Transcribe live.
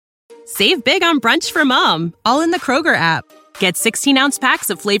Save big on brunch for mom, all in the Kroger app. Get 16-ounce packs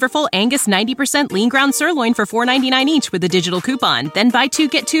of flavorful Angus 90% lean ground sirloin for $4.99 each with a digital coupon. Then buy 2,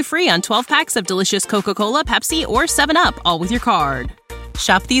 get 2 free on 12 packs of delicious Coca-Cola, Pepsi, or 7-Up, all with your card.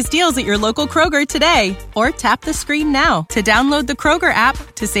 Shop these deals at your local Kroger today, or tap the screen now to download the Kroger app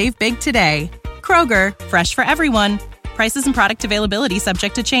to save big today. Kroger, fresh for everyone. Prices and product availability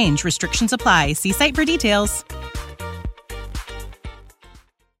subject to change. Restrictions apply. See site for details.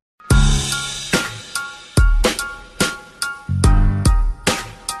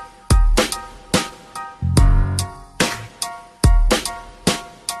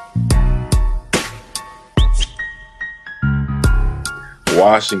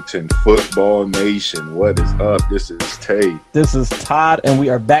 Washington Football Nation, what is up? This is Tay. This is Todd, and we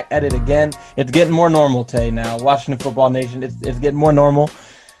are back at it again. It's getting more normal, Tay, now. Washington Football Nation, it's getting more normal.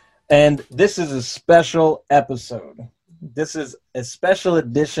 And this is a special episode. This is a special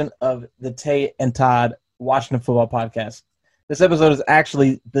edition of the Tay and Todd Washington Football Podcast. This episode is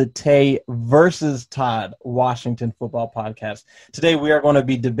actually the Tay versus Todd Washington Football Podcast. Today we are going to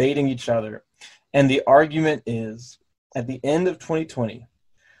be debating each other, and the argument is, at the end of 2020,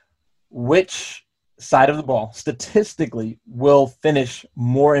 which side of the ball statistically will finish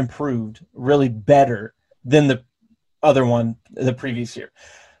more improved, really better than the other one the previous year?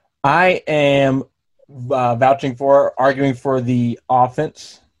 I am arguing for the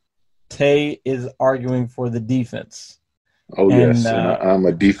offense. Tay is arguing for the defense. Oh, yes, and I'm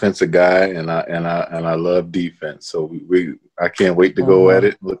a defensive guy, and I love defense. So I can't wait to go at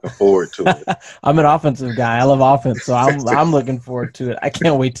it. Looking forward to it. I'm an offensive guy. I love offense, so I'm looking forward to it. I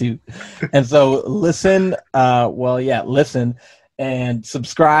can't wait to. And so listen, listen and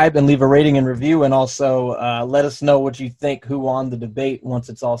subscribe and leave a rating and review, and also let us know what you think, who won the debate once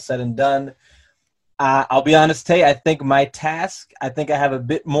it's all said and done. I'll be honest, Tay, I think I have a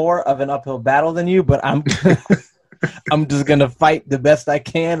bit more of an uphill battle than you, but I'm just gonna fight the best I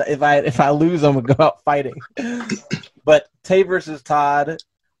can. If I lose, I'm gonna go out fighting. But Tay versus Todd,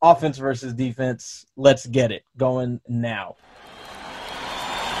 offense versus defense. Let's get it going now.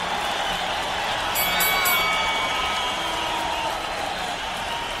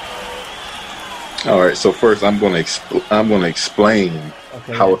 All right. So first, I'm gonna explain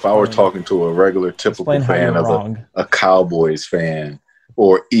how, if I were talking to a regular, typical fan of a Cowboys fan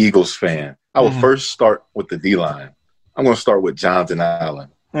or Eagles fan, I will first start with the D-line. I'm going to start with Jonathan Allen,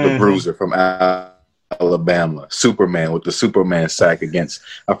 the bruiser from Alabama, Superman with the Superman sack against,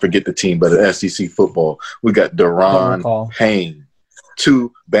 I forget the team, but the SEC football. We got Daron Payne,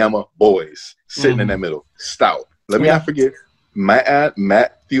 2 Bama boys sitting in the middle, stout. Let me not forget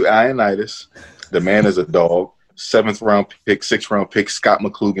Matthew Ioannidis. The man is a dog. 7th round pick, 6th round pick, Scott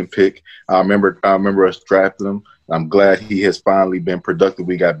McCloughan pick. I remember us drafting him. I'm glad he has finally been productive.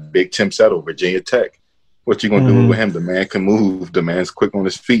 We got Big Tim Settle, Virginia Tech. What you gonna do with him? The man can move. The man's quick on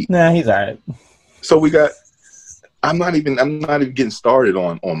his feet. Nah, he's all right. So we got. I'm not even getting started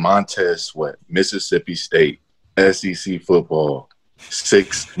on Montez Sweat, Mississippi State, SEC football,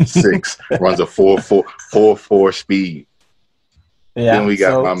 6'6", runs a 4.4 speed. Yeah. Then we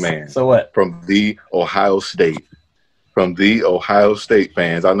got my man. So what? From the Ohio State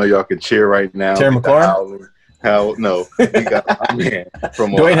fans. I know y'all can cheer right now. Terry McLaurin? Hell no. We got my man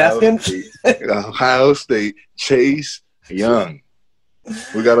from Dwayne Haskins? Ohio State, Chase Young.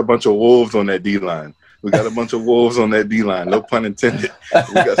 We got a bunch of wolves on that D-line. No pun intended.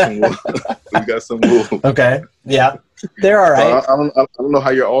 We got some wolves. Okay. Yeah. They're all right. I don't know how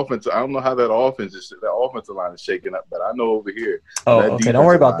your offense. I don't know how that offensive line is shaking up, but I know over here. Oh, okay. Don't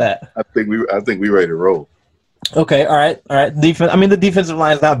worry about that. I think we ready to roll. Okay. All right. Defense. I mean, the defensive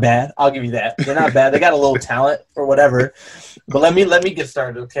line is not bad. I'll give you that. They're not bad. They got a little talent or whatever. But let me get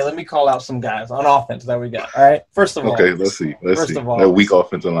started. Okay. Let me call out some guys on offense that we got. All right. First of all. Okay. Let's see. That weak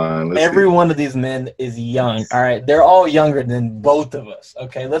offensive line. Every one of these men is young. All right. They're all younger than both of us.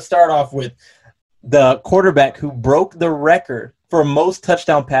 Okay. Let's start off with the quarterback who broke the record for most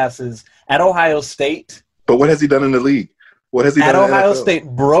touchdown passes at Ohio State. But what has he done in the league? What has he done at Ohio State?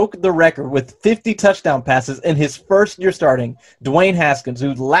 Broke the record with 50 touchdown passes in his first year starting. Dwayne Haskins,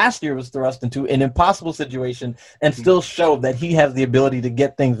 who last year was thrust into an impossible situation and still showed that he has the ability to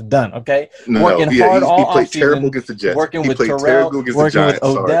get things done. Okay, working hard all offseason. He played terrible against the Jets. Working with Terrell, working with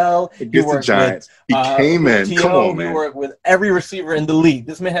Odell. Against the Giants. He came in. Come on, man. He worked with every receiver in the league.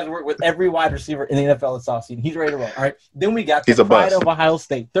 This man has worked with every wide receiver in the NFL this offseason. He's ready to roll. All right. Then we got the pride of Ohio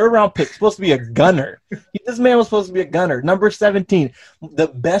State, 3rd round pick, supposed to be a gunner. This man was supposed to be a gunner. Number 17, the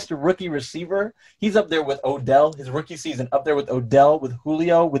best rookie receiver. He's up there with Odell. His rookie season up there with Odell, with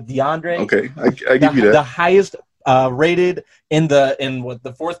Julio, with DeAndre. Okay, I give you that. The highest rated in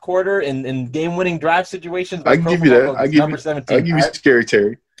the fourth quarter in game-winning drive situations. I can give you that. I give you 17. I give you Scary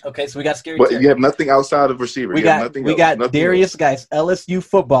Terry. Okay, so we got Scary But Terry. You have nothing outside of receiver. We got Darius Geis, LSU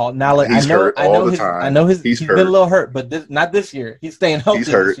football. Now, look, he's hurt all the time. I know he's been a little hurt, but not this year. He's staying healthy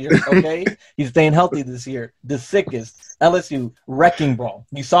this year, okay? He's staying healthy this year. The sickest, LSU, wrecking ball.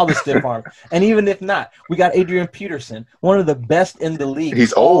 You saw the stiff arm. And even if not, we got Adrian Peterson, one of the best in the league.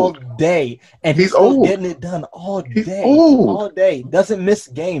 He's old. All day. And he's old. Getting it done all day. He's old. All day. Doesn't miss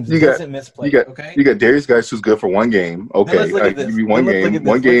games. Doesn't miss play. You got Darius Geis who's good for one game. Okay, I give you one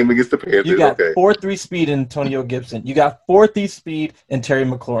game against the Panthers. You got 4-3 speed in Antonio Gibson. You got 4-3 speed in Terry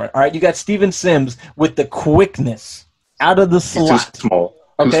McLaurin. All right, you got Steven Sims with the quickness out of the slot. He's too small.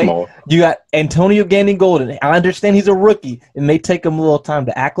 Okay, you got Antonio Gannon-Golden. I understand he's a rookie. It may take him a little time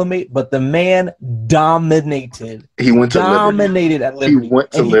to acclimate, but the man dominated. He went to dominated at Liberty. He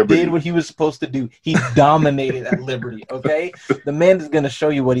went to Liberty. He did what he was supposed to do. He dominated at Liberty. Okay, the man is going to show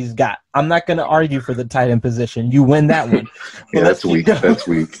you what he's got. I'm not going to argue for the tight end position. You win that one. Yeah, that's weak. That's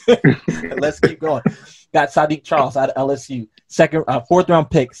weak. Let's keep going. Got Sadiq Charles out of LSU. Fourth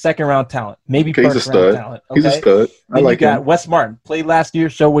round pick, second round talent, maybe first round talent. Okay? He's a stud. Then you got Wes Martin, played last year,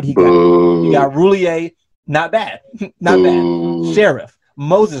 show what he got. You got Roulier, not bad, bad. Sheriff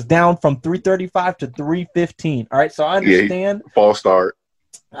Moses down from 335 to 315. All right, so I understand. Yeah, false start.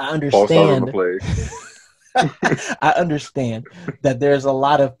 I understand. False start on the play. I understand that there's a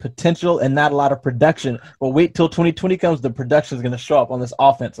lot of potential and not a lot of production. But wait till 2020 comes, the production is going to show up on this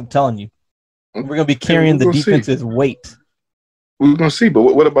offense. I'm telling you. We're going to be carrying the defense's weight. We're going to see, but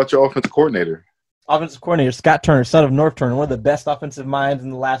what about your offensive coordinator? Offensive coordinator, Scott Turner, son of North Turner, one of the best offensive minds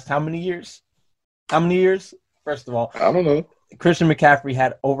in the last how many years? First of all, I don't know. Christian McCaffrey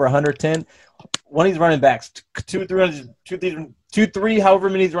had over 110. One of these running backs, 2-3, however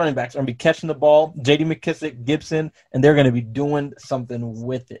many of these running backs are going to be catching the ball. J.D. McKissick, Gibson, and they're going to be doing something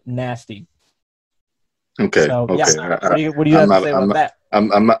with it. Nasty. Okay. So, okay. Yeah. What do you have to say about that?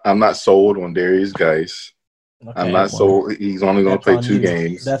 I'm not sold on Darius Geis. Okay, I'm not sold. He's only going to play 2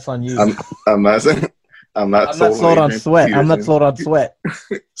 games. That's on you. I'm not sold on Sweat. Peterson. I'm not sold on Sweat.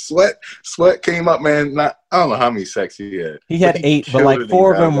 Sweat came up, man. I don't know how many sacks he had. He had 8, but like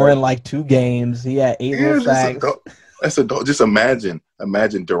 4 of them were in like 2 games. He had 8 little sacks. That's just imagine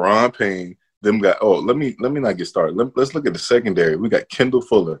Deron Payne. Them guys. Oh, let me not get started. Let's look at the secondary. We got Kendall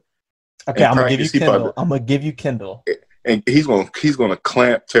Fuller. Okay, I'm gonna give you Kendall. And he's gonna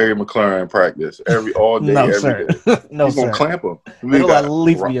clamp Terry McLaurin in practice all day. No, every sir. day. No, he's gonna clamp him. It'll at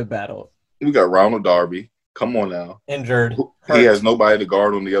least be a battle. We got Ronald Darby. Come on now. Injured. He has nobody to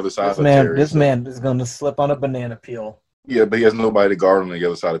guard on the other side of Terry. This man is gonna slip on a banana peel. Yeah, but he has nobody to guard on the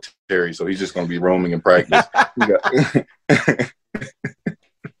other side of Terry, so he's just gonna be roaming in practice.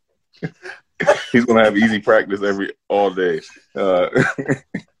 He's gonna have easy practice all day.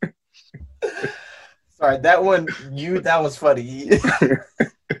 Sorry, that was funny.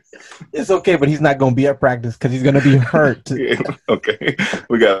 It's okay, but he's not going to be at practice because he's going to be hurt. Yeah, okay.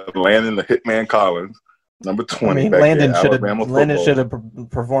 We got Landon the Hitman Collins, number 20. Landon should have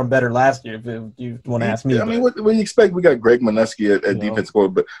performed better last year, if you want to ask me. I mean, what do you expect? We got Greg Minuski at defense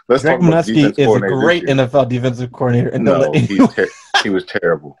coordinator, but let's Greg talk about defense coordinator. Greg Minuski is a great NFL defensive coordinator. No, he was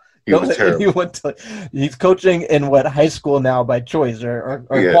terrible. He was terrible. He's coaching in high school now by choice or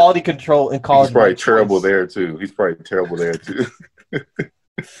quality control in college. He's probably terrible there too.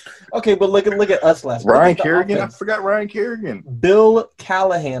 Okay, but look at us last year. Ryan Kerrigan. I forgot Ryan Kerrigan. Bill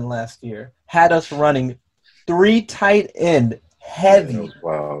Callahan last year had us running 3 tight end heavy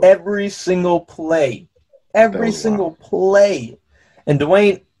every single play. Every single play. And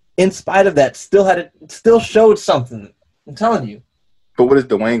Dwayne, in spite of that, still showed something. I'm telling you. But what is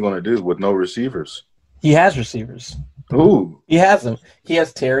Dwayne going to do with no receivers? He has receivers. Who? He has them. He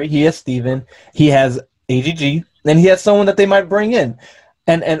has Terry. He has Steven. He has AGG. And he has someone that they might bring in.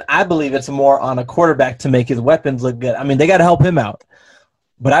 And I believe it's more on a quarterback to make his weapons look good. I mean, they got to help him out.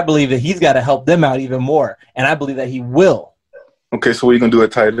 But I believe that he's got to help them out even more. And I believe that he will. Okay, so what are you going to do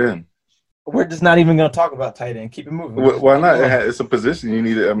at tight end? We're just not even going to talk about tight end. Keep it moving. Why not? It's a position you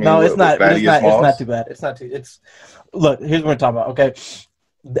need. No, it's not. It's not too bad. It's not too. Look. Here's what we're talking about. Okay,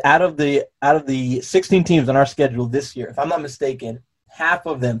 out of the 16 teams on our schedule this year, if I'm not mistaken, half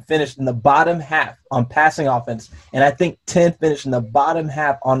of them finished in the bottom half on passing offense, and I think 10 finished in the bottom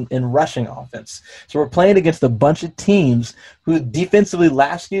half in rushing offense. So we're playing against a bunch of teams who defensively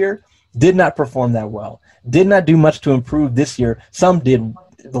last year did not perform that well, did not do much to improve this year. Some did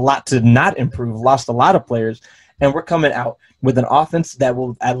a lot to not improve, lost a lot of players, and we're coming out with an offense that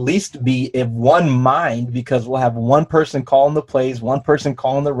will at least be in one mind, because we'll have one person calling the plays, one person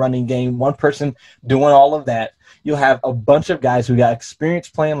calling the running game, one person doing all of that. You'll have a bunch of guys who got experience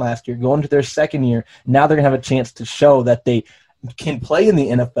playing last year going into their second year. Now they're going to have a chance to show that they can play in the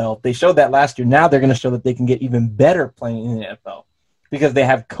NFL. They showed that last year. Now they're going to show that they can get even better playing in the NFL because they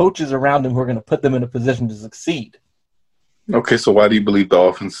have coaches around them who are going to put them in a position to succeed. Okay, so why do you believe the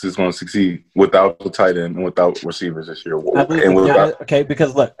offense is going to succeed without the tight end and without receivers this year?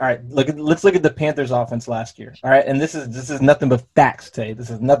 Because look, all right, let's look at the Panthers' offense last year. All right, and this is nothing but facts today. This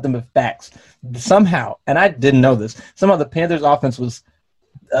is nothing but facts. Somehow, and I didn't know this. Somehow the Panthers' offense was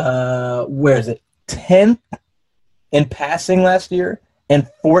 10th in passing last year and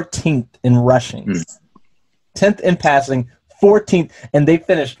 14th in rushing. 10th in passing, 14th, and they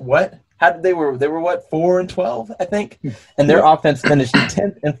finished what? How did they were 4-12, I think, and their offense finished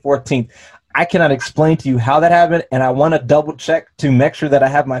 10th and 14th. I cannot explain to you how that happened, and I want to double check to make sure that I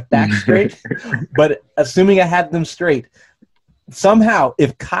have my facts straight. But assuming I had them straight, somehow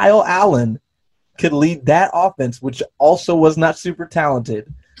if Kyle Allen could lead that offense, which also was not super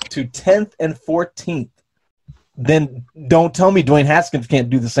talented, to 10th and 14th, then don't tell me Dwayne Haskins can't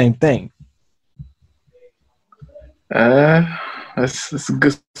do the same thing. That's a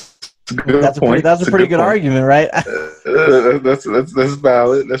good. That's a pretty good argument, right? That's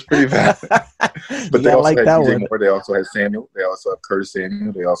valid. That's pretty valid. But they also had DJ Moore. They also had Samuel. They also have Curtis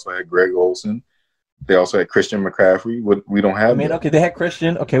Samuel. They also had Greg Olsen. They also had Christian McCaffrey. We don't have. Okay, they had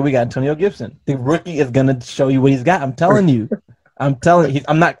Christian. Okay, we got Antonio Gibson. The rookie is gonna show you what he's got. I'm telling you. I'm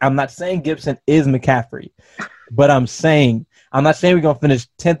not saying Gibson is McCaffrey, but I'm not saying we're gonna finish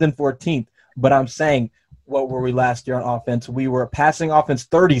 10th and 14th. But I'm saying. What were we last year on offense? We were passing offense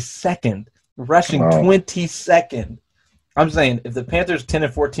 32nd, rushing 22nd. I'm saying if the Panthers 10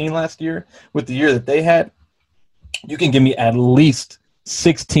 and 14 last year with the year that they had, you can give me at least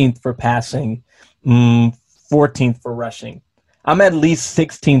 16th for passing, 14th for rushing. I'm at least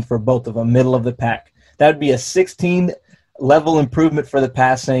 16th for both of them, middle of the pack. That would be a 16 level improvement for the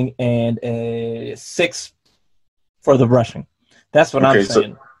passing and a 6 for the rushing. That's what I'm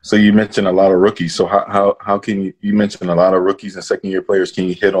saying. So you mentioned a lot of rookies. So how can you mentioned a lot of rookies and second-year players. Can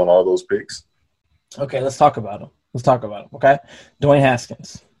you hit on all those picks? Okay, let's talk about them. Okay? Dwayne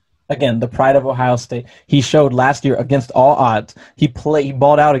Haskins. Again, the pride of Ohio State. He showed last year against all odds. He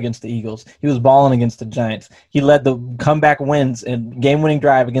balled out against the Eagles. He was balling against the Giants. He led the comeback wins and game-winning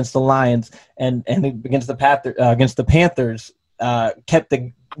drive against the Lions and against the Panthers.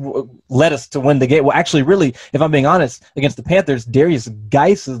 Led us to win the game. Well, actually, really, if I'm being honest, against the Panthers, Darius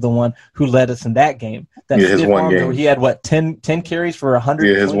Geis is the one who led us in that game. His one game. He had, 10 carries for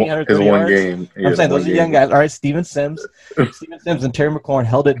 120, 130 yards? One game. I'm saying those are young guys. All right, Steven Sims and Terry McLaurin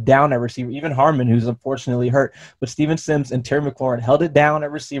held it down at receiver. Even Harmon, who's unfortunately hurt. But Steven Sims and Terry McLaurin held it down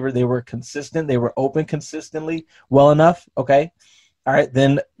at receiver. They were consistent. They were open consistently well enough, okay? All right,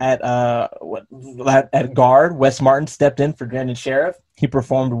 then at guard, Wes Martin stepped in for Brandon Sheriff. He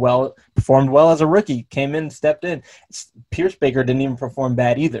performed well as a rookie, came in, stepped in. Pierce Baker didn't even perform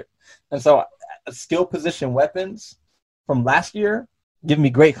bad either. And so skill position weapons from last year give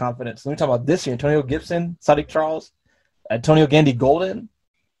me great confidence. Let me talk about this year. Antonio Gibson, Sadiq Charles, Antonio Gandy-Golden.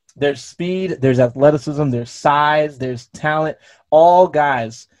 There's speed, there's athleticism, there's size, there's talent. All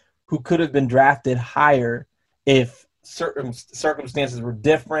guys who could have been drafted higher if certain circumstances were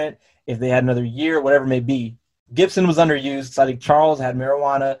different, if they had another year, whatever it may be. Gibson was underused. Sadiq Charles had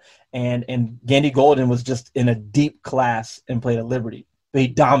marijuana, and Gandy-Golden was just in a deep class and played at Liberty. But he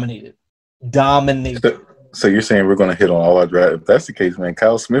dominated. So you're saying we're going to hit on all our draft? If that's the case, man,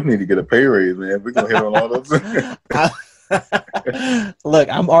 Kyle Smith need to get a pay raise, man. We're going to hit on all those. Look,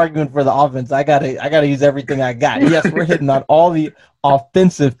 I'm arguing for the offense. I gotta use everything I got. Yes, we're hitting on all the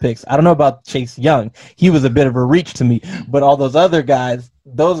offensive picks. I don't know about Chase Young. He was a bit of a reach to me. But all those other guys,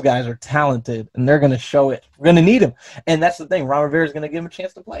 those guys are talented, and they're going to show it. We're going to need them. And that's the thing. Ron Rivera is going to give him a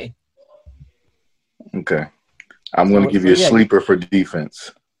chance to play. Okay. I'm going to give you a sleeper for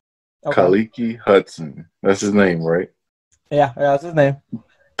defense. Okay. Khaleke Hudson. That's his name, right? Yeah, that's his name.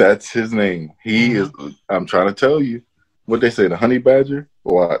 That's his name. He is – I'm trying to tell you. What they say, the honey badger?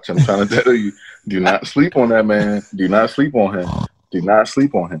 Watch, I'm trying to tell you, do not sleep on that man. Do not sleep on him. Do not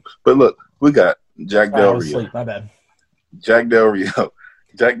sleep on him. But look, we got Jack Del Rio. My bad. Jack Del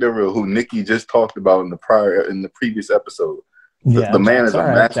Rio, who Nikki just talked about in the previous episode. Yeah, the man is a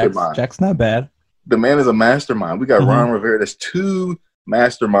mastermind. Jack's not bad. The man is a mastermind. We got Ron Rivera. There's 2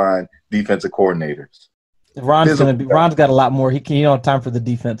 mastermind defensive coordinators. Ron's got a lot more. He don't have time for the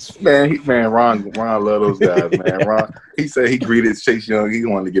defense. Ron love those guys, man. Ron, he said he greeted Chase Young. He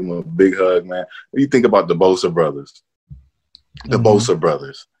wanted to give him a big hug, man. You think about the Bosa brothers, Bosa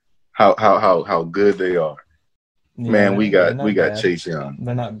brothers, how good they are. Yeah, man, we got Chase Young.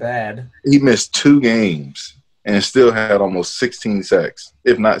 They're not bad. He missed 2 games and still had almost 16 sacks,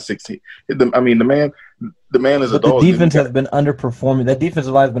 if not 16. The man is a dog. The defense has been underperforming. That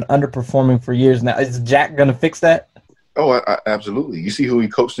defensive line has been underperforming for years now. Is Jack going to fix that? Oh, absolutely. You see who he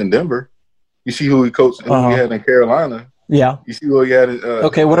coached in Denver. You see who he coached, who he had in Carolina. Yeah. You see who he had.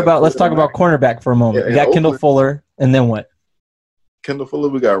 Okay, what about? Let's talk about cornerback for a moment. You got Oakland. Kendall Fuller, and then what? Kendall Fuller.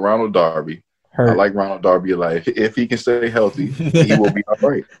 We got Ronald Darby. I like Ronald Darby a lot. If he can stay healthy, he will be all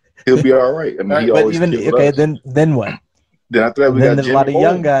right. He'll be all right. I mean, he always then what? Then after that, we got there's a lot of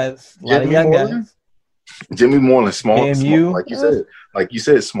young guys. Jimmy Moreland, small, like you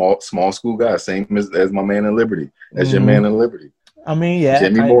said, small school guy, same as my man in Liberty, as your man in Liberty. I mean, yeah,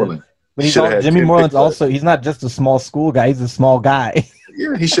 Jimmy Moreland. But Jimmy Moreland's also, he's not just a small school guy, he's a small guy.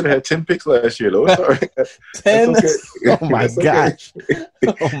 Yeah, he should have had 10 picks last year, though. It's all right. 10? Okay. Oh, my gosh.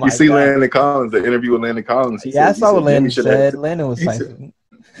 You see Landon Collins, the interview with Landon Collins. I saw what Landon said. Landon was cyphering.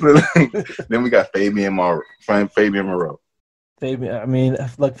 Then we got Fabian Moreau.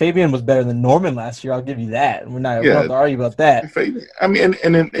 Fabian was better than Norman last year. I'll give you that. We're not going to argue about that. Fabian, I mean,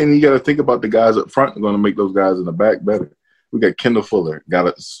 and you got to think about the guys up front are going to make those guys in the back better. We got Kendall Fuller,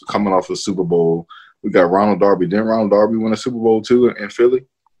 coming off a Super Bowl. We got Ronald Darby. Didn't Ronald Darby win a Super Bowl too in Philly?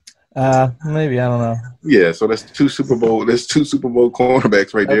 Maybe, I don't know. Yeah, so that's two Super Bowl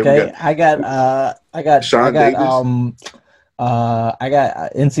cornerbacks right there. Okay, I got Sean Davis. I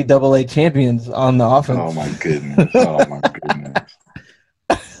got NCAA champions on the offense. Oh my goodness!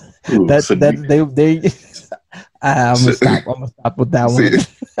 I'm gonna stop with that one.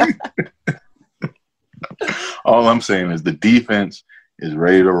 All I'm saying is the defense is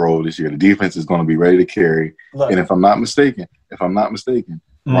ready to roll this year. The defense is going to be ready to carry. And if I'm not mistaken,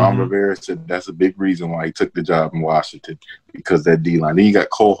 Ron Rivera said that's a big reason why he took the job in Washington, because that D-line. Then you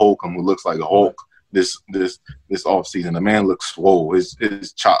got Cole Holcomb, who looks like a Hulk this offseason. The man looks swole. His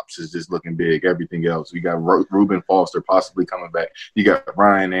chops is just looking big. Everything else. You got Reuben Foster possibly coming back. You got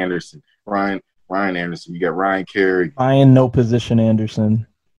Ryan Anderson. You got Ryan Carey. Ryan no position Anderson.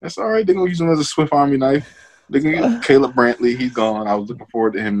 That's all right. They're going to use him as a Swift Army knife. They're going to get Caleb Brantley. He's gone. I was looking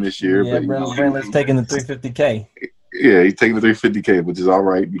forward to him this year. Yeah, Brantley's taking the $350K. Yeah, he's taking the $350K, which is all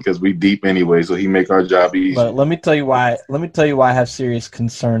right because we deep anyway, so he make our job easy. But let me tell you why I have serious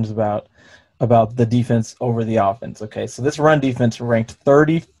concerns about the defense over the offense. Okay, so this run defense ranked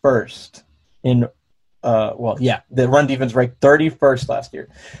 31st in the run defense ranked 31st last year.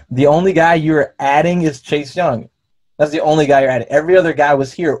 The only guy you're adding is Chase Young. That's the only guy you're adding. Every other guy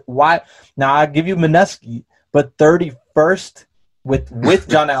was here. Why? Now, I'll give you Mineski, but 31st with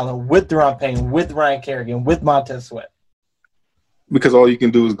John Allen, with Deron Payne, with Ryan Kerrigan, with Montez Sweat. Because all you can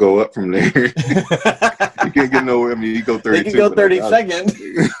do is go up from there. You can't get nowhere. I mean, you go 32. They can go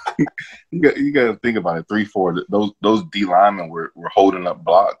 32nd. You got to think about it. 3-4. Those D linemen were holding up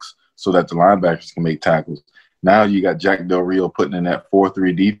blocks so that the linebackers can make tackles. Now you got Jack Del Rio putting in that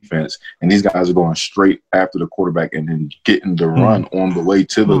 4-3 defense, and these guys are going straight after the quarterback and then getting the run on the way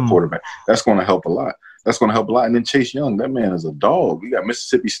to the quarterback. That's going to help a lot. And then Chase Young, that man is a dog. You got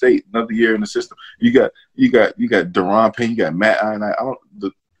Mississippi State, another year in the system. You got Deron Payne, you got Matt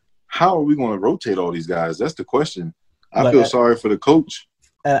Ioannidis. How are we going to rotate all these guys? That's the question. I feel sorry for the coach.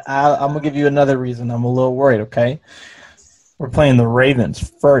 I'm going to give you another reason I'm a little worried, okay? We're playing the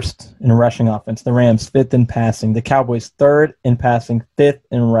Ravens first in rushing offense, the Rams fifth in passing, the Cowboys third in passing, fifth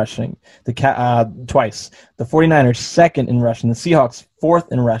in rushing, twice. The 49ers second in rushing, the Seahawks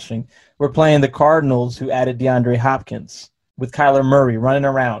fourth in rushing. We're playing the Cardinals, who added DeAndre Hopkins, with Kyler Murray running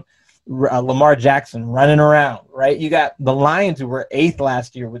around, Lamar Jackson running around, right? You got the Lions, who were eighth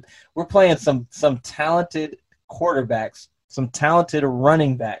last year. We're playing some talented quarterbacks, some talented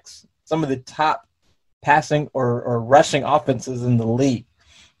running backs, some of the top passing or rushing offenses in the league.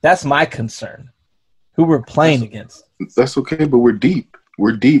 That's my concern. Who we're playing against. That's okay, but we're deep.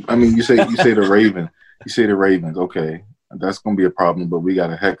 I mean, you say the Ravens. You say the Ravens. Okay, that's going to be a problem. But we got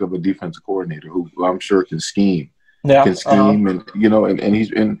a heck of a defensive coordinator who I'm sure can scheme. Yeah, and you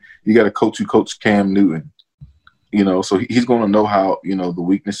got a coach who coached Cam Newton. So he's going to know how the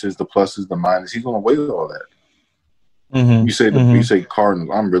weaknesses, the pluses, the minuses. He's going to weigh all that. Mm-hmm. You say Cardinals.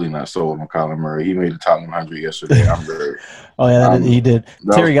 I'm really not sold on Kyler Murray. He made the top 100 yesterday. I'm very. Oh yeah, he did.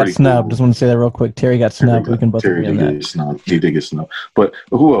 Terry got snubbed. Cool. Just want to say that real quick. Terry got snubbed. We can both agree on that. He did get snubbed. But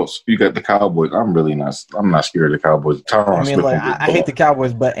who else? You got the Cowboys. I'm not scared of the Cowboys. I hate the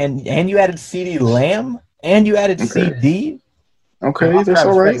Cowboys, but and you added CeeDee Lamb and you added CD. Okay, that's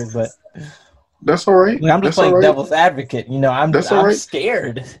all right. That's all right. I'm just playing devil's advocate. I'm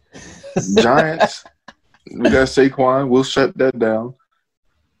scared. Giants. We got Saquon. We'll shut that down.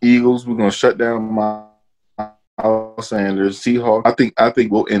 Eagles. We're gonna shut down Miles Sanders. Seahawks. I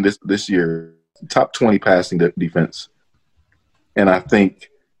think we'll end this year top 20 passing defense. And I think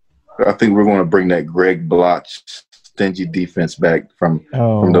we're going to bring that Greg Bloch stingy defense back from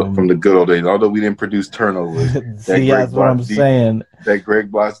the good old days. Although we didn't produce turnovers, that's what I'm saying. That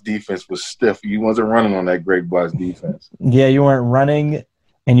Greg Bloch defense was stiff. You wasn't running on that Greg Bloch defense. Yeah, you weren't running,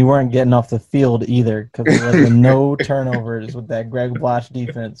 and you weren't getting off the field either because there was no turnovers with that Greg Bloch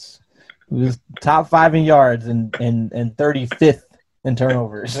defense. It was top 5 in yards and 35th in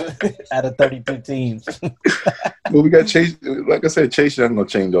turnovers out of 32 teams. Well, we got Chase. Like I said, Chase isn't going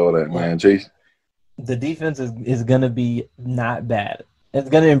to change all that, man. Chase. The defense is going to be not bad. It's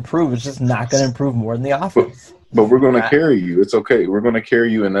going to improve. It's just not going to improve more than the offense. But we're going to carry you. It's okay. We're going to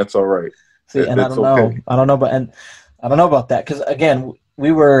carry you, and that's all right. See, and I don't know. I don't know about that because again,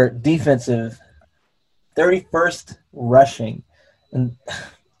 we were defensive, 31st rushing, and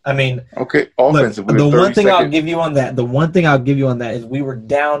I mean, okay, offensive. Look, the one thing I'll give you on that is we were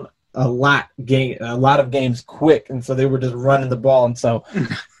down a lot of games quick, and so they were just running the ball, and so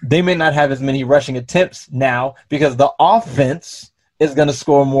they may not have as many rushing attempts now because the offense is going to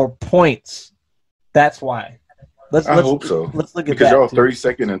score more points. That's why. I hope so. Let's look at because that. Because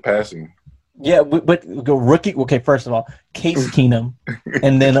y'all 32nd in passing. Yeah, but go rookie. Okay, first of all, Case Keenum,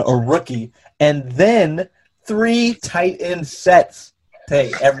 and then a rookie, and then 3 tight end sets.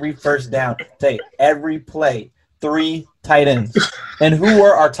 Every first down, every play, 3 tight ends. And who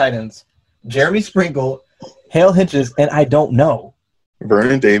were our tight ends? Jeremy Sprinkle, Hale Hinches, and I don't know.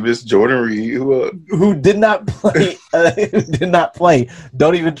 Vernon Davis, Jordan Reed, who did not play.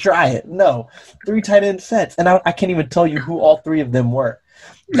 Don't even try it. No, 3 tight end sets, and I can't even tell you who all 3 of them were.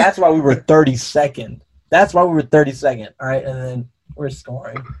 That's why we were 32nd. All right, and then we're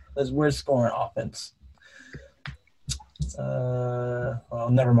scoring. We're scoring offense. Well,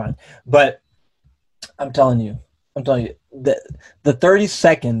 never mind. But I'm telling you, that the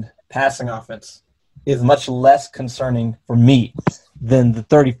 32nd passing offense is much less concerning for me than the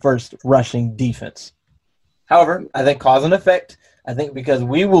 31st rushing defense. However, I think cause and effect. I think because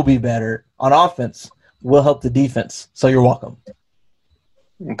we will be better on offense, will help the defense. So you're welcome.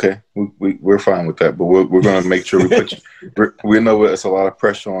 Okay, we're fine with that, but we're going to make sure we put you, we know it's a lot of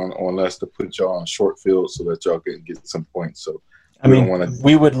pressure on us to put y'all on short field so that y'all can get some points. So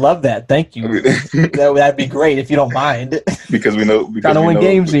we would love that. Thank you. That'd be great if you don't mind. Because we know trying to win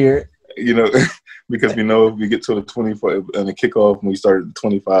games here. You know, because we know if we get to the 25 and the kickoff when we start at the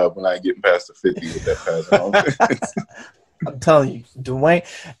 25, we're not getting past the 50 with that pass. I'm telling you, Dwayne,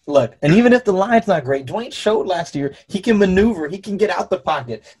 look, and even if the line's not great, Dwayne showed last year he can maneuver, he can get out the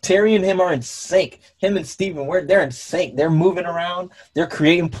pocket. Terry and him are in sync. Him and Steven, they're in sync. They're moving around. They're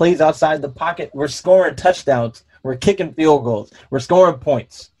creating plays outside the pocket. We're scoring touchdowns. We're kicking field goals. We're scoring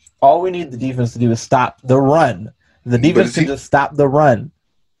points. All we need the defense to do is stop the run. The defense can just stop the run.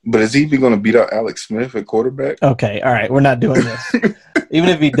 But is he going to beat out Alex Smith at quarterback? Okay, all right, we're not doing this. Even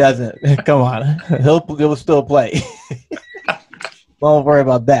if he doesn't, come on, he'll still play. Don't worry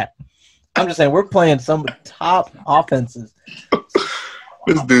about that. I'm just saying we're playing some top offenses.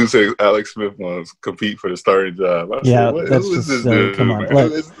 This dude says Alex Smith wants to compete for the starting job. That's just this dude, come on.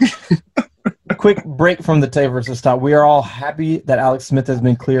 Look, quick break from the Tay versus Top. We are all happy that Alex Smith has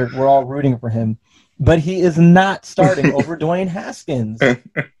been cleared. We're all rooting for him. But he is not starting over Dwayne Haskins.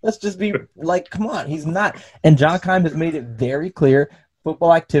 Let's just be like, come on, he's not. And John Keim has made it very clear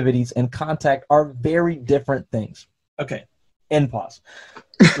football activities and contact are very different things. Okay. End pause.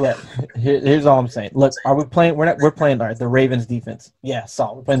 Look, here's all I'm saying. Look, are we playing? We're playing all right. The Ravens defense, yeah,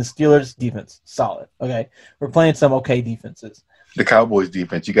 solid. We're playing the Steelers defense, solid. Okay, we're playing some okay defenses. The Cowboys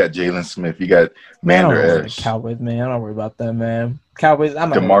defense, you got Jalen Smith, you got Mander Esch. Cowboys, man, I don't worry about that, man. Cowboys, I'm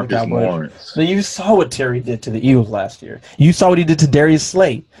not DeMarcus Lawrence. So you saw what Terry did to the Eagles last year. You saw what he did to Darius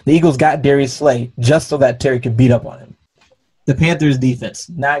Slay. The Eagles got Darius Slay just so that Terry could beat up on him. The Panthers defense,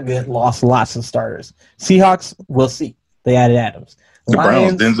 not good. Lost lots of starters. Seahawks, we'll see. They added Adams. The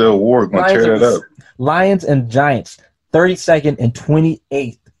Browns, Denzel Ward, going to tear that up. Lions and Giants, 32nd and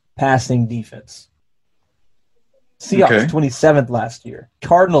 28th passing defense. Seahawks, 27th last year.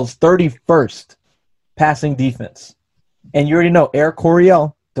 Cardinals, 31st passing defense. And you already know, Eric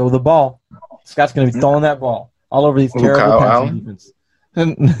Coryell, throw the ball. Scott's going to be throwing that ball all over these terrible passing defense.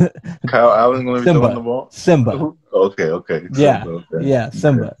 Kyle Allen going to be throwing the ball? Simba. Okay.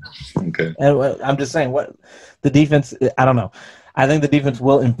 Simba. Okay. And I'm just saying, what the defense, I don't know. I think the defense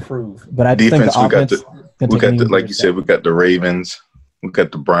will improve, but I think the offense. We got the, like you said, we got the Ravens. We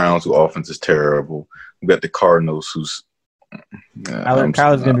got the Browns, whose offense is terrible. We got the Cardinals, who's.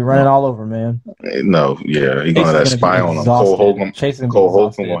 Kyler's going to be running all over, man. No, yeah, he's going to have that spy on him. Cole Holcomb going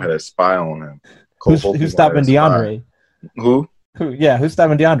to have that spy on him. Who's stopping DeAndre? Who? Yeah, who's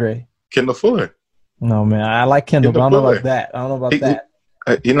stopping DeAndre? Kendall Fuller. No, man. I like Kendall, but I don't know about that. I don't know about that.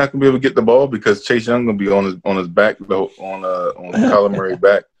 He's not gonna be able to get the ball because Chase Young gonna be on his back though, on Kyler Murray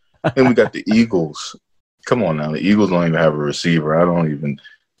back. And we got the Eagles. Come on now, the Eagles don't even have a receiver.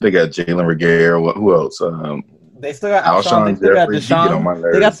 They got Jalen Reagor. Who else? They still got Alshon. They got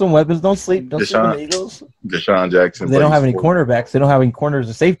Deshaun. They got some weapons. Don't sleep. Don't sleep on the Eagles. Deshaun Jackson. They don't have any cornerbacks. They don't have any corners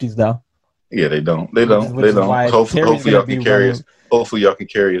or safeties though. Yeah, they don't. They don't. Hopefully y'all can carry us. Hopefully y'all can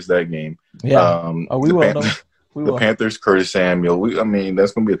carry us that game. Yeah. We will. The Panthers, Curtis Samuel. That's going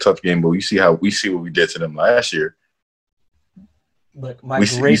to be a tough game, but we see what we did to them last year. Look,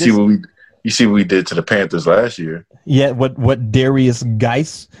 you see what we did to the Panthers last year. Yeah, what Darius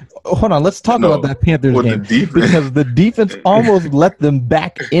Geis? Hold on, let's talk about that Panthers game because the defense almost let them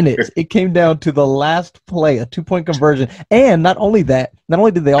back in it. It came down to the last play, a 2-point conversion, and not only did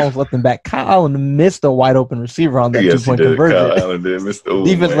they almost let them back, Kyle Allen missed a wide open receiver on that 2-point conversion. Kyle Allen did.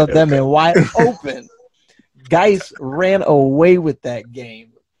 Defense let them in wide open. Geis ran away with that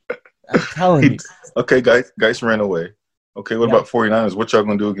game. I'm telling you. Okay, Geis ran away. Okay, what about 49ers? What y'all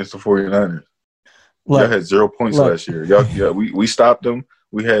going to do against the 49ers? Y'all had 0 points last year. We stopped them.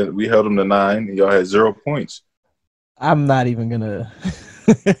 We held them to 9, and y'all had 0 points. I'm not even going to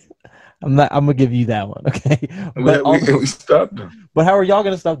 – I'm going to give you that one, okay? We stopped them. But how are y'all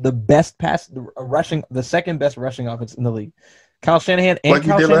going to stop the second best rushing offense in the league? Kyle Shanahan and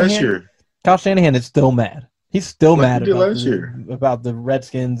Kyle Shanahan. Last year. Kyle Shanahan is still mad. He's still mad about the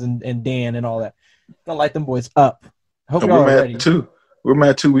Redskins and Dan and all that. Gonna light them boys up. Hope y'all are ready. We're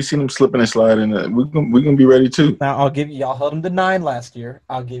mad too. We seen them slipping and sliding. We're gonna be ready too. Now I'll give you. Y'all held them to 9 last year.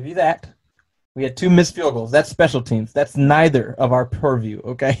 I'll give you that. We had 2 missed field goals. That's special teams. That's neither of our purview.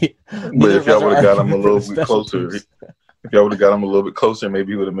 Okay. But if y'all would have got them a little bit closer,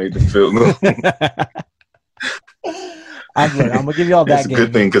 maybe he would have made the field goal. I'm gonna give you all that. It's a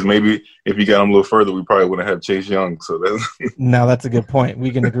good thing because maybe if you got them a little further, we probably wouldn't have Chase Young. So that's a good point.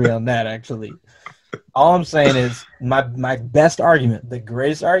 We can agree on that. Actually, all I'm saying is my best argument, the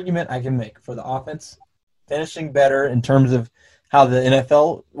greatest argument I can make for the offense finishing better in terms of how the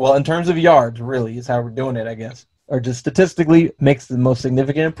NFL, well, in terms of yards, really is how we're doing it, I guess, or just statistically makes the most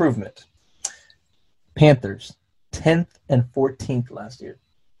significant improvement. Panthers 10th and 14th last year.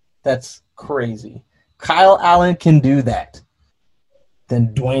 That's crazy. Kyle Allen can do that.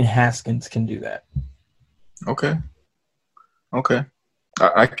 Then Dwayne Haskins can do that. Okay.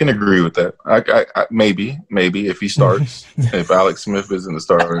 I can agree with that. I maybe if he starts, if Alex Smith isn't the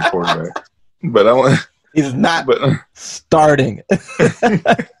starting quarterback, but he's not starting.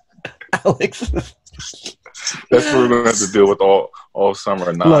 Alex. That's what we're going to have to deal with all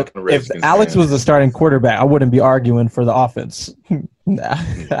summer. Look, if Alex was the starting quarterback, I wouldn't be arguing for the offense.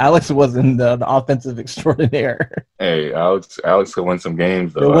 Alex wasn't the offensive extraordinaire. Hey, Alex can win some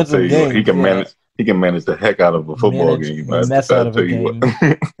games, though. He can manage the heck out of a football game. Mess out of a game.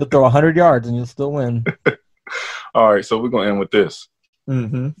 He'll throw 100 yards and you'll still win. All right, so we're going to end with this.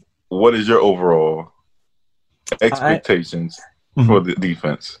 Mm-hmm. What is your overall expectations for the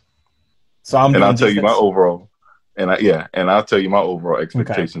defense? So I'll tell you my overall, I'll tell you my overall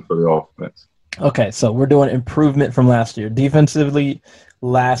expectation for the offense. Okay, so we're doing improvement from last year. Defensively,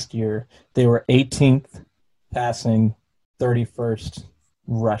 last year they were 18th passing, 31st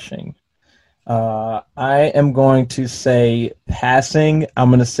rushing. I am going to say passing. I'm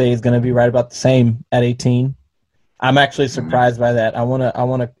going to say is going to be right about the same at 18. I'm actually surprised by that. I want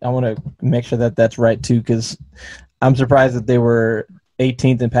to make sure that that's right too, because I'm surprised that they were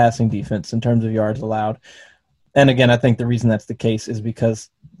 18th in passing defense in terms of yards allowed. And again, I think the reason that's the case is because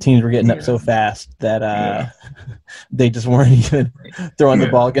teams were getting up so fast that they just weren't even throwing the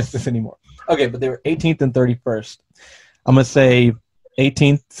ball against us anymore. Okay, but they were 18th and 31st. I'm going to say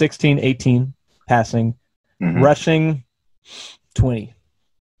 18th, 16, 18 passing. Rushing, 20.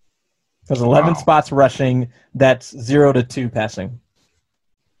 There's 11 spots rushing. That's 0 to 2 passing.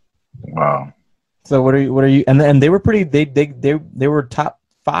 Wow. So what are you? And they were pretty. They were top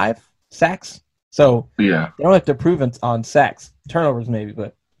 5 sacks. So they don't have to prove it on sacks, turnovers maybe,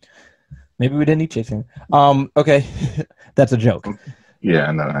 but maybe we didn't need chasing. Okay, that's a joke. Yeah,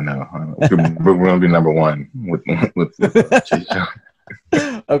 I know. We're gonna be number 1 with Chase Young.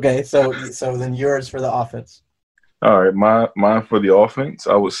 Okay, so then yours for the offense. All right, mine for the offense,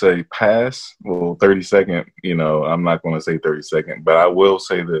 I would say pass. Well, 30-second. I'm not going to say 30-second, but I will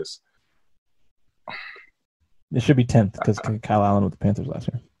say this. It should be 10th because Kyle Allen with the Panthers last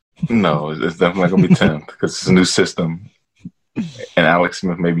year. No, it's definitely not going to be 10th because it's a new system. And Alex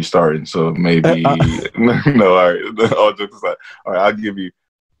Smith may be starting, so maybe no. All right, all jokes aside. All right, I'll give you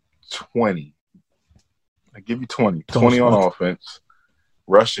 20. 20 on offense.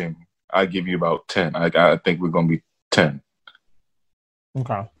 Rushing, I give you about 10. I think we're going to be 10.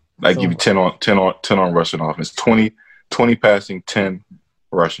 Okay. I give you 10 on rushing offense. 20 passing, 10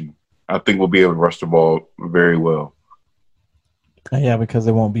 rushing. I think we'll be able to rush the ball very well. Yeah, because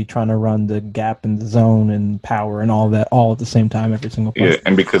they won't be trying to run the gap and the zone and power and all that all at the same time every single play. Yeah,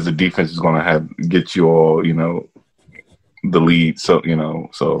 and because the defense is going to get you all, the lead. So,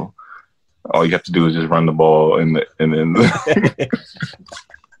 so all you have to do is just run the ball and then.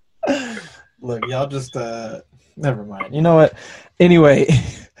 Look, y'all just never mind. You know what? Anyway,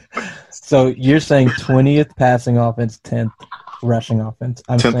 so you're saying 20th passing offense, 10th rushing offense.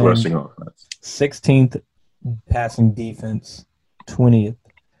 I'm 10th saying rushing offense. 16th passing defense, 20th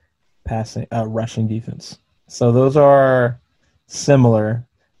passing rushing defense. So those are similar,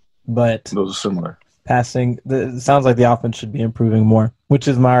 but those are similar. Passing, it sounds like the offense should be improving more, which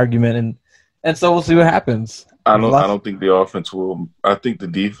is my argument, and so we'll see what happens. I don't think the offense will. I think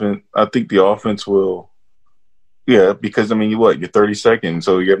the offense will. Yeah, because you're 32nd,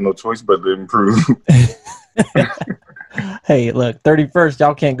 so you have no choice but to improve. Hey, look, 31st,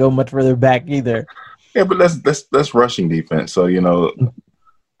 y'all can't go much further back either. Yeah, but that's rushing defense. So you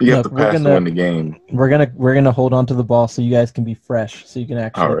have to pass to win the game. We're gonna hold on to the ball so you guys can be fresh, so you can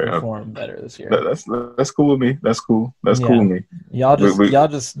actually perform better this year. That's cool with me. That's cool. That's cool with me. Y'all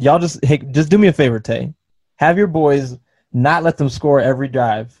just hey, just do me a favor, Tay. Have your boys not let them score every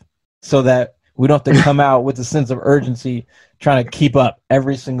drive, so that we don't have to come out with a sense of urgency trying to keep up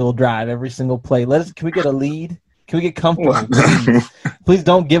every single drive, every single play. Can we get a lead? Can we get comfortable? Please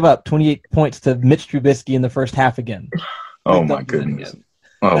don't give up 28 points to Mitch Trubisky in the first half again. Oh my goodness.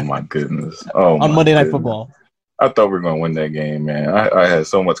 On Monday Night Football. I thought we were going to win that game, man. I had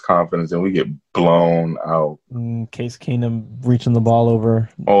so much confidence, and we get blown out. Case Keenum reaching the ball over.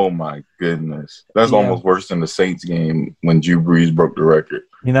 Oh, my goodness. That's almost worse than the Saints game when Drew Brees broke the record.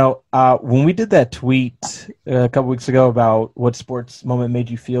 When we did that tweet a couple weeks ago about what sports moment made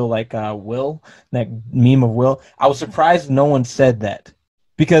you feel like Will, that meme of Will, I was surprised no one said that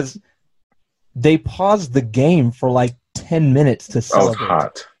because they paused the game for like 10 minutes to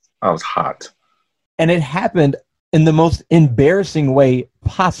celebrate. I was hot. And it happened in the most embarrassing way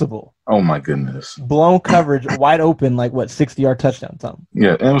possible. Oh, my goodness. Blown coverage, wide open, 60-yard touchdown, something.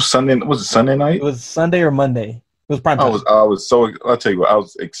 Yeah, and it was Sunday. Was it Sunday night? It was Sunday or Monday. It was prime time. I'll tell you what, I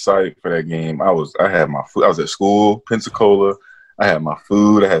was excited for that game. I had my food. I was at school, Pensacola. I had my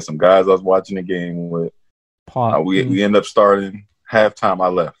food. I had some guys I was watching the game with. We ended up starting. Halftime, I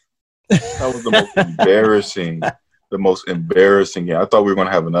left. That was the most embarrassing game. I thought we were going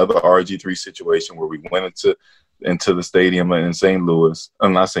to have another RG3 situation where we went into the stadium in St. Louis.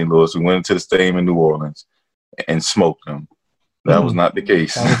 Not St. Louis. We went into the stadium in New Orleans and smoked them. That was not the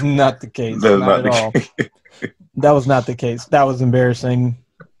case. That was not the case. Not at all. That was not the case. That was embarrassing.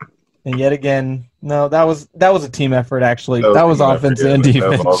 And yet again, no, that was a team effort, actually. That was offense and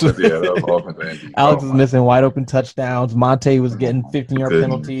defense. That was offense and defense. Alex was missing wide open touchdowns. Monte was getting 15-yard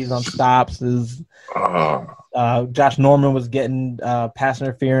penalties on stops. Josh Norman was getting pass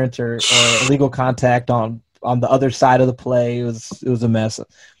interference or illegal contact on the other side of the play. It was a mess.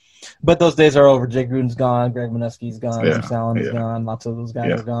 But those days are over. Jake Gruden's gone. Greg Minuski's gone. Bruce Allen is gone. Lots of those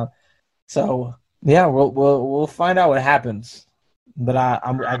guys are gone. So yeah, we'll find out what happens. But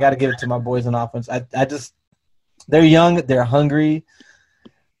I got to give it to my boys in offense. They're young, they're hungry.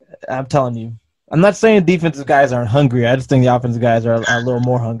 I'm telling you, I'm not saying defensive guys aren't hungry. I just think the offensive guys are a little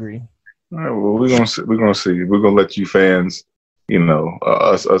more hungry. All right, well, we're gonna see. We're gonna let you fans,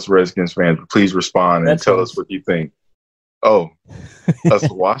 us Redskins fans, please respond and tell us what you think. Oh, us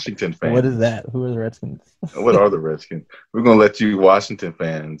Washington fans. What is that? Who are the Redskins? What are the Redskins? We're gonna let you Washington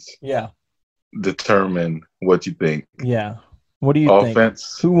fans, determine what you think. Yeah. What do you think?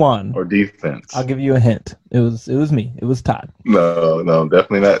 Offense? Who won? Or defense? I'll give you a hint. It was me. It was Todd. No,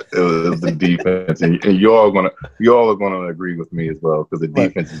 definitely not. It was the defense, and you all are gonna agree with me as well because the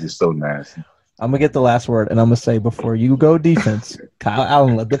defense is just so nasty. I'm gonna get the last word, and I'm gonna say before you go defense, Kyle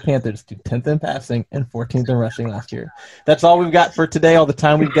Allen led the Panthers to 10th in passing and 14th in rushing last year. That's all we've got for today. All the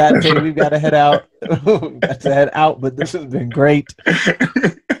time we've got. We've got to head out. We've got to head out, but this has been great.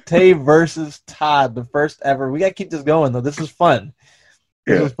 Tay versus Todd, the first ever. We got to keep this going, though. This is fun.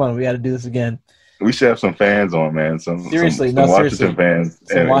 This is fun. We got to do this again. We should have some fans on, man. Some Washington fans,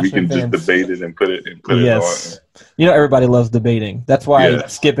 and Washington we can just debate it and put it on. Everybody loves debating. That's why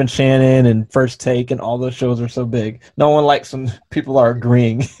Skip and Shannon and First Take and all those shows are so big. No one likes when people are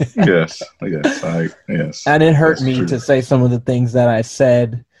agreeing. Yes. And it hurt me to say some of the things that I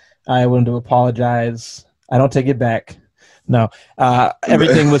said. I wanted to apologize. I don't take it back. No,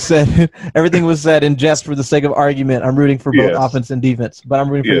 everything was said. Everything was said in jest for the sake of argument. I'm rooting for both offense and defense, but I'm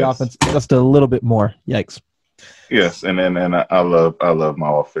rooting for the offense just a little bit more. Yikes! Yes, and I love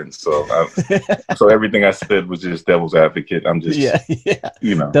my offense. So so everything I said was just devil's advocate. I'm just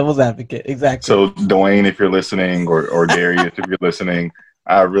devil's advocate, exactly. So Dwayne, if you're listening, or Darius, if you're listening,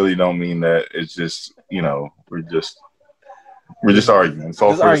 I really don't mean that. It's just we're just arguing. It's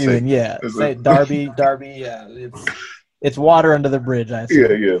all just arguing. Yeah, say Darby. Yeah, it's water under the bridge. I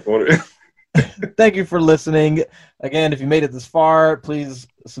assume. Yeah. Water. Thank you for listening. Again, if you made it this far, please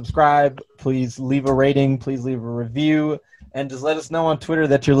subscribe. Please leave a rating. Please leave a review. And just let us know on Twitter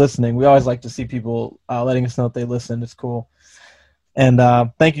that you're listening. We always like to see people letting us know that they listen. It's cool. And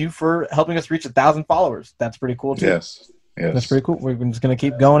thank you for helping us reach 1,000 followers. That's pretty cool, too. Yes. That's pretty cool. We're just going to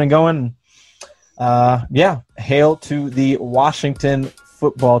keep going and going. Hail to the Washington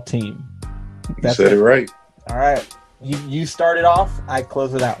football team. You said it right. All right. You start it off. I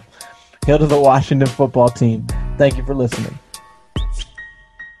close it out. Hail to the Washington football team. Thank you for listening.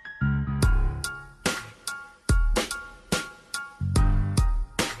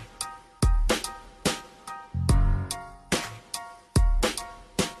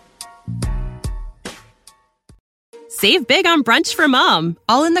 Save big on brunch for mom,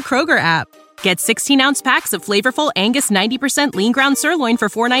 all in the Kroger app. Get 16-ounce packs of flavorful Angus 90% lean ground sirloin for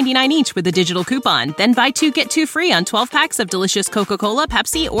 $4.99 each with a digital coupon. Then buy 2, get 2 free on 12 packs of delicious Coca-Cola,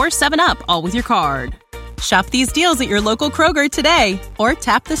 Pepsi, or 7-Up, all with your card. Shop these deals at your local Kroger today, or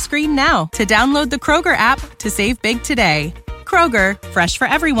tap the screen now to download the Kroger app to save big today. Kroger, fresh for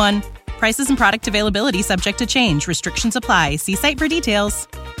everyone. Prices and product availability subject to change. Restrictions apply. See site for details.